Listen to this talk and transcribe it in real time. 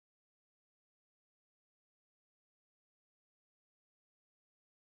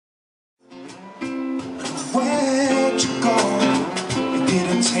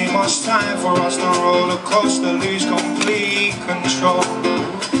it's time for us to roller coaster, lose complete control.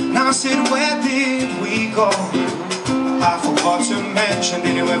 Now I said, where did we go? I forgot to mention,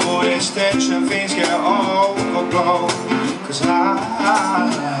 anyway, all this tension, things get overblown. Cause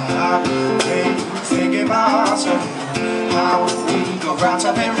I've been thinking about us, how we go round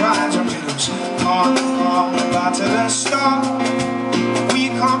up and round and riddles on about to the start. We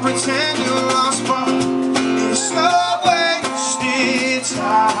can't pretend you're lost, but it's no wasted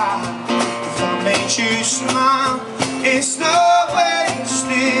time. If I made you smile, it's no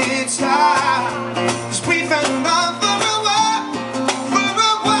wasted time. Cause we've had enough for a while,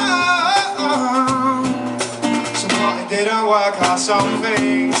 So what it didn't work out, some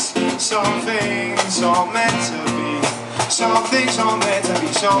things are meant to be. Some things are meant to be,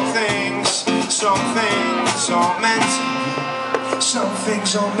 some things are meant to be. Some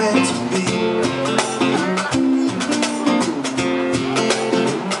things are meant to be.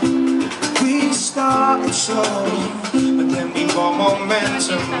 We started slow, but then we got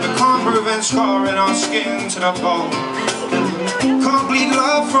momentum. We can't prevent scarring our skin to the bone. Can't bleed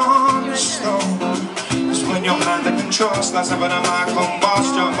love from the stone. Cause when your hand that can trust, that's never the mic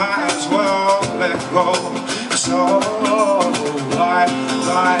combust, you might as well let go. So why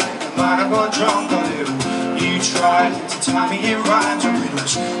am I got drunk on you? You tried to tie me in rhymes and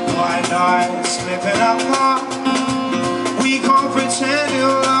riddles. My nights slipping apart. We can't pretend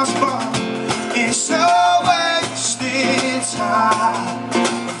you're lost, but it's a wasted time.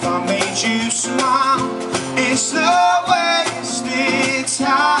 If I made you smile, it's a wasted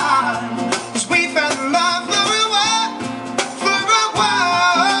time. Cause we've had love for a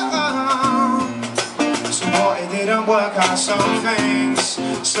while. So what it didn't work out, some things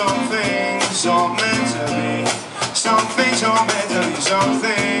are meant to be. Some things are meant to be. Some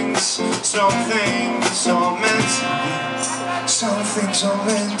things are meant to be. Some things are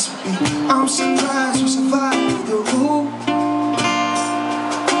meant to be. I'm surprised we survived the rule.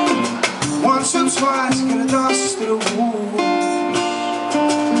 Once or twice, get a dust to the wall.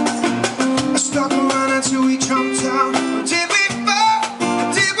 I stuck around until we jumped out. Or did we fall?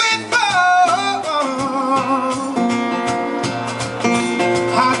 Or did we fall?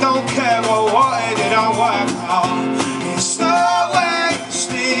 I don't care, but what it didn't work out. It's no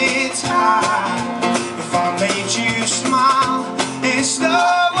wasted time. If I made you smile, it's no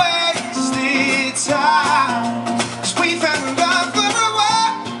wasted time. Cause we've had love for a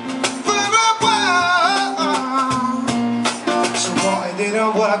while. So what it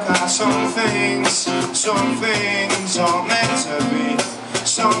didn't work out, some things are meant to be.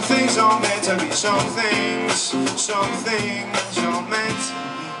 Some things are meant to be. Some things are meant to be.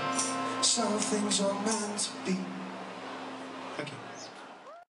 Some things are meant to be. Thank you.